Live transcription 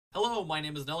Hello, my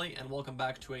name is Nelly and welcome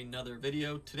back to another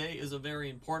video. Today is a very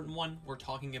important one. We're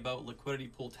talking about liquidity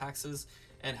pool taxes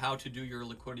and how to do your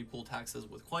liquidity pool taxes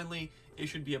with Koinly. It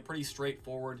should be a pretty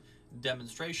straightforward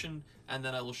demonstration, and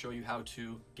then I will show you how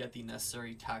to get the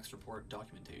necessary tax report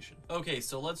documentation. Okay,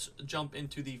 so let's jump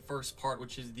into the first part,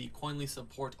 which is the Koinly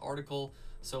Support article.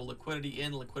 So liquidity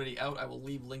in, liquidity out. I will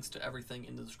leave links to everything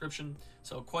in the description.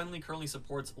 So Koinly currently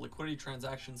supports liquidity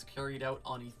transactions carried out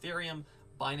on Ethereum,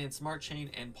 Binance Smart Chain,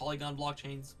 and Polygon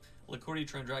blockchains.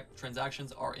 Liquidity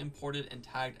transactions are imported and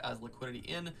tagged as liquidity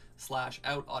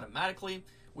in/out automatically.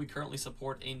 We currently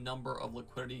support a number of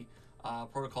liquidity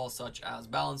protocols such as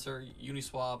Balancer,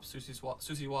 Uniswap,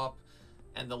 SushiSwap,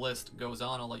 and the list goes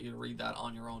on. I'll let you read that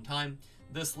on your own time.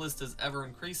 This list is ever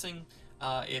increasing.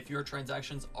 If your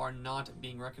transactions are not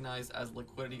being recognized as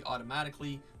liquidity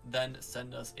automatically, then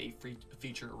send us a free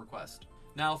feature request.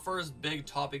 Now, first big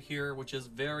topic here, which is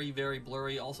very, very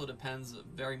blurry, also depends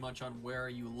very much on where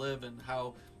you live and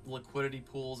how liquidity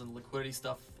pools and liquidity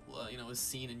stuff, is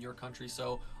seen in your country.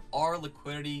 So, are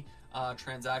liquidity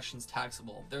transactions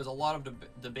taxable? There's a lot of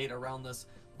debate around this.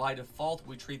 By default,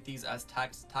 we treat these as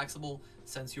taxable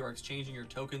since you are exchanging your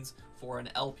tokens for an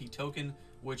LP token,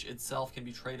 which itself can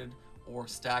be traded or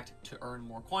stacked to earn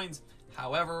more coins.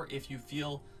 However, if you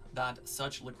feel that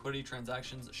such liquidity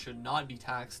transactions should not be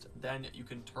taxed, then you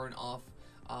can turn off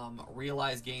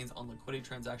realized gains on liquidity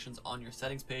transactions on your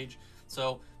settings page.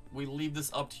 So we leave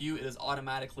this up to you. It is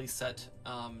automatically set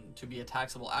to be a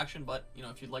taxable action, but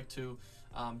if you'd like to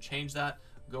change that,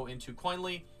 go into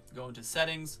Koinly, go into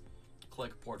settings,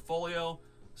 click portfolio,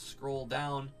 scroll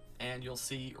down, and you'll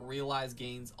see realized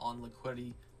gains on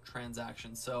liquidity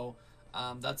transactions. So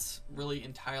that's really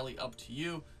entirely up to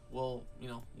you. We'll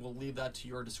leave that to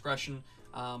your discretion,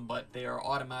 but they are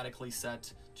automatically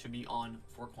set to be on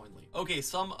for Koinly. Okay,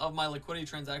 some of my liquidity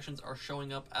transactions are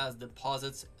showing up as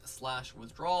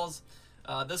deposits/withdrawals.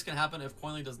 This can happen if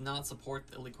Koinly does not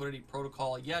support the liquidity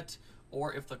protocol yet,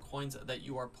 or if the coins that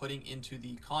you are putting into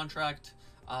the contract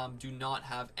do not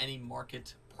have any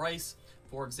market price.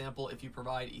 For example, if you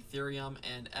provide Ethereum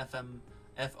and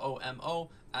FOMO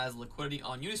as liquidity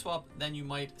on Uniswap, then you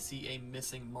might see a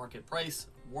missing market price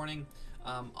warning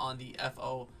on the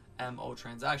FOMO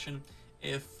transaction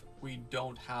if we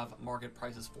don't have market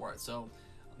prices for it. So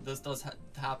this does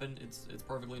happen. It's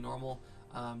perfectly normal.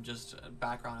 Just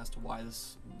background as to why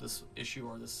this issue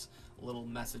or this little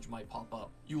message might pop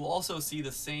up. You will also see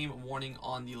the same warning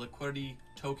on the liquidity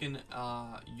token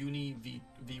Uni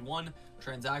V1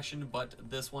 transaction, but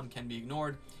this one can be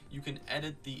ignored. You can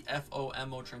edit the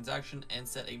FOMO transaction and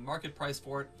set a market price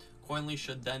for it. Koinly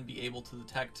should then be able to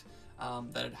detect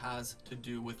that it has to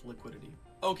do with liquidity.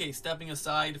 Okay, stepping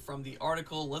aside from the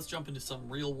article, let's jump into some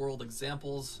real world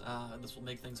examples. This will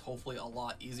make things hopefully a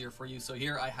lot easier for you. So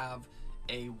here I have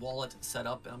a wallet set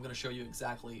up, and I'm going to show you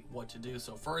exactly what to do.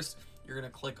 So first, you're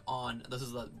going to click on, this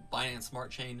is the Binance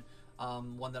Smart Chain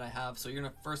one that I have. So you're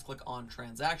going to first click on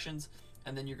transactions,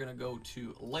 and then you're going to go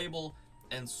to label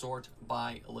and sort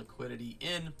by liquidity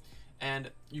in. And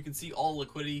you can see all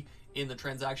liquidity in the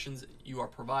transactions you are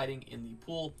providing in the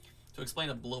pool. To explain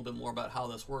a little bit more about how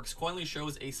this works, Koinly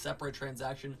shows a separate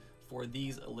transaction for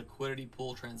these liquidity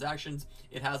pool transactions.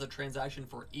 It has a transaction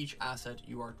for each asset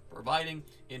you are providing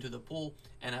into the pool,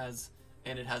 and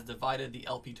it has divided the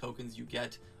LP tokens you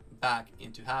get back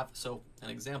into half. So an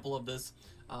example of this,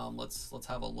 let's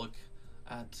have a look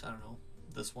at, I don't know,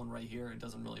 this one right here. It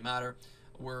doesn't really matter.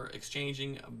 We're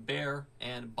exchanging Bear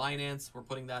and Binance. We're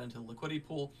putting that into the liquidity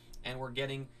pool, and we're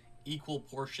getting equal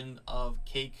portion of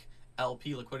Cake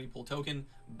LP liquidity pool token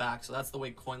back. So that's the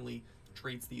way Koinly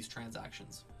treats these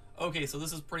transactions. Okay, so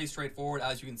this is pretty straightforward.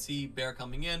 As you can see, Bear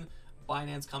coming in,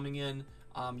 Binance coming in,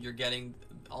 you're getting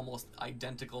almost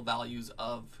identical values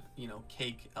of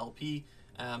Cake LP.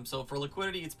 So for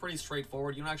liquidity, it's pretty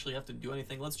straightforward. You don't actually have to do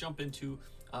anything. Let's jump into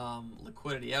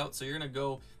liquidity out. So you're gonna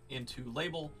go into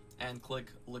label and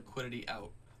click liquidity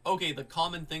out. Okay, the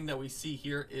common thing that we see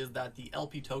here is that the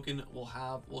LP token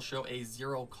will show a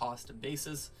zero cost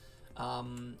basis,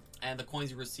 and the coins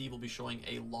you receive will be showing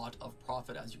a lot of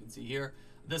profit, as you can see here.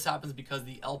 This happens because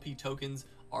the LP tokens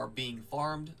are being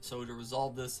farmed. So to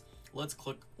resolve this, let's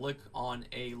click on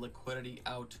a liquidity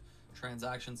out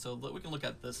transaction. So we can look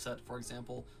at this set, for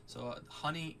example. So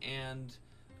Honey and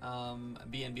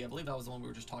BNB, I believe that was the one we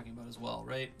were just talking about as well,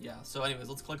 right? Yeah, so anyways,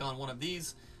 let's click on one of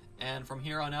these. And from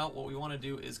here on out, what we want to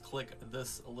do is click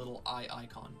this little eye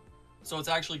icon. So it's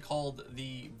actually called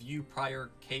the View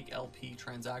Prior Cake LP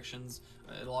Transactions.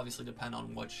 It'll obviously depend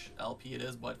on which LP it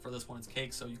is, but for this one it's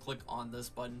Cake. So you click on this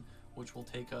button which will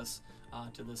take us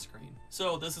to this screen.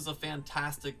 So this is a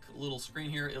fantastic little screen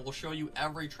here. It will show you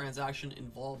every transaction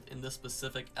involved in this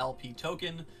specific LP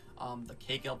token, the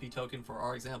cake LP token for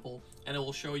our example, and it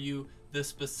will show you this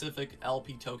specific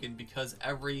LP token because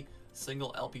every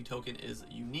single LP token is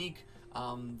unique.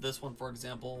 This one, for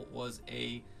example, was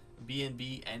a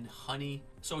BNB and honey.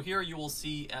 So here you will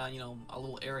see, you know, a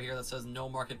little area here that says no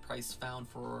market price found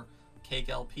for cake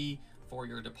LP for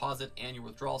your deposit and your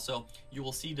withdrawal. So you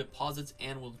will see deposits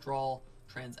and withdrawal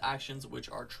transactions, which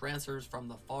are transfers from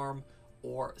the farm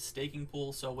or staking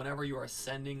pool. So whenever you are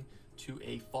sending to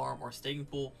a farm or staking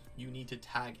pool, you need to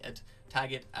tag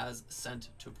it as sent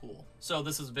to pool. So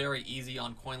this is very easy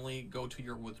on Koinly. Go to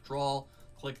your withdrawal,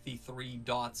 click the 3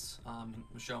 dots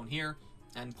shown here,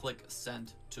 and click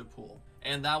send to pool.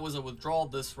 And that was a withdrawal.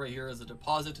 This right here is a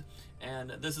deposit,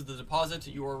 and this is the deposit.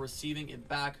 You are receiving it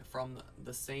back from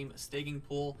the same staking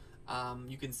pool.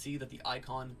 You can see that the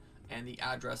icon and the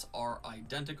address are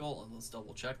identical. Let's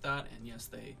double check that, and yes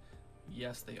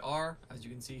they are, as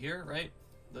you can see here, right?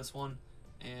 This one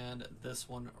and this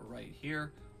one right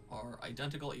here are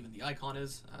identical, even the icon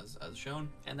is as shown,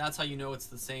 and that's how you know it's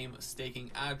the same staking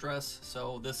address.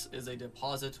 So this is a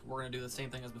deposit. We're going to do the same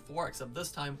thing as before, except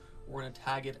this time we're going to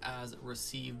tag it as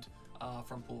received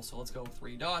from pool. So let's go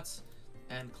 3 dots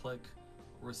and click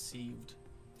received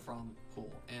from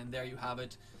pool, and there you have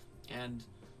it. And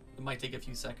it might take a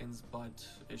few seconds, but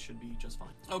it should be just fine.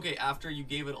 Okay, after you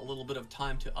gave it a little bit of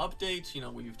time to update, you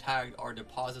know, we've tagged our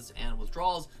deposits and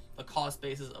withdrawals, the cost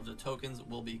basis of the tokens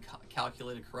will be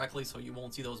calculated correctly, so you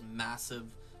won't see those massive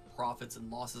profits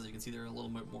and losses. You can see they're a little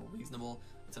bit more reasonable.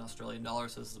 It's in Australian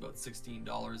dollars, so this is about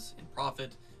 $16 in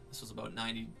profit. This was about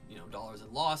 $90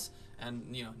 in loss. And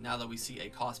you know, now that we see a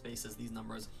cost basis, these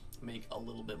numbers make a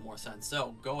little bit more sense.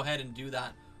 So go ahead and do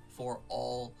that for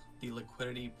all the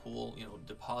liquidity pool, you know,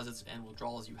 deposits and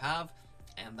withdrawals you have,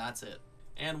 and that's it.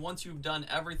 And once you've done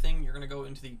everything, you're going to go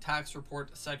into the tax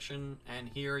report section, and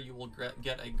here you will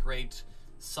get a great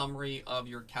summary of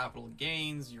your capital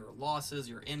gains, your losses,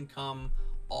 your income,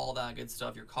 all that good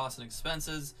stuff, your costs and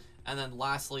expenses. And then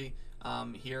lastly,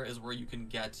 here is where you can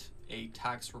get a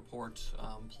tax report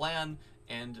plan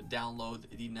and download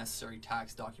the necessary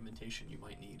tax documentation you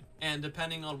might need. And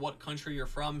depending on what country you're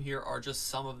from, here are just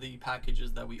some of the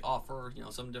packages that we offer, you know,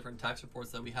 some different tax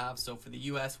reports that we have. So for the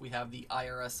US, we have the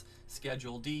IRS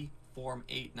Schedule D, Form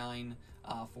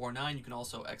 8949. You can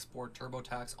also export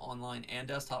TurboTax online and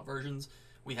desktop versions.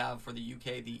 We have for the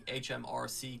UK, the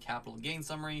HMRC Capital Gain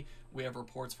Summary. We have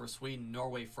reports for Sweden,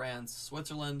 Norway, France,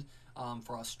 Switzerland.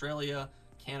 For Australia,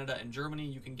 Canada, and Germany,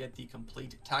 you can get the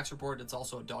complete tax report. It's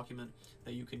also a document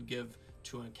that you can give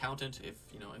to an accountant if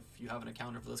you have an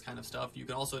accountant for this kind of stuff. You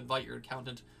can also invite your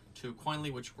accountant to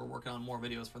Koinly, which we're working on more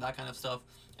videos for that kind of stuff.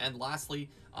 And lastly,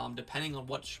 depending on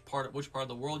which part of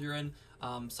the world you're in,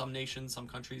 some nations, some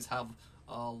countries have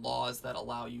laws that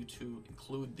allow you to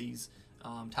include these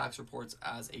tax reports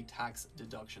as a tax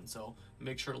deduction. So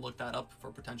make sure to look that up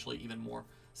for potentially even more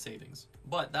savings.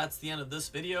 But that's the end of this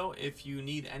video. If you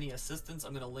need any assistance,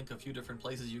 I'm going to link a few different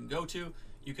places you can go to.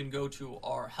 You can go to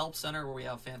our help center where we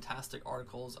have fantastic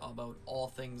articles about all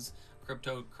things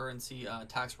cryptocurrency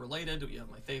tax related. We have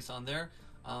my face on there.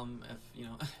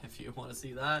 If you want to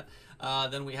see that.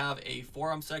 Then we have a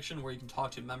forum section where you can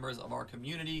talk to members of our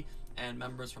community and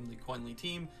members from the Koinly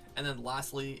team. And then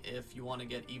lastly, if you want to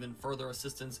get even further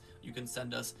assistance, you can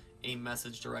send us a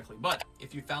message directly. But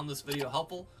if you found this video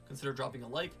helpful, consider dropping a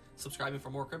like, subscribing for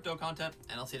more crypto content,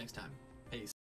 and I'll see you next time. Peace.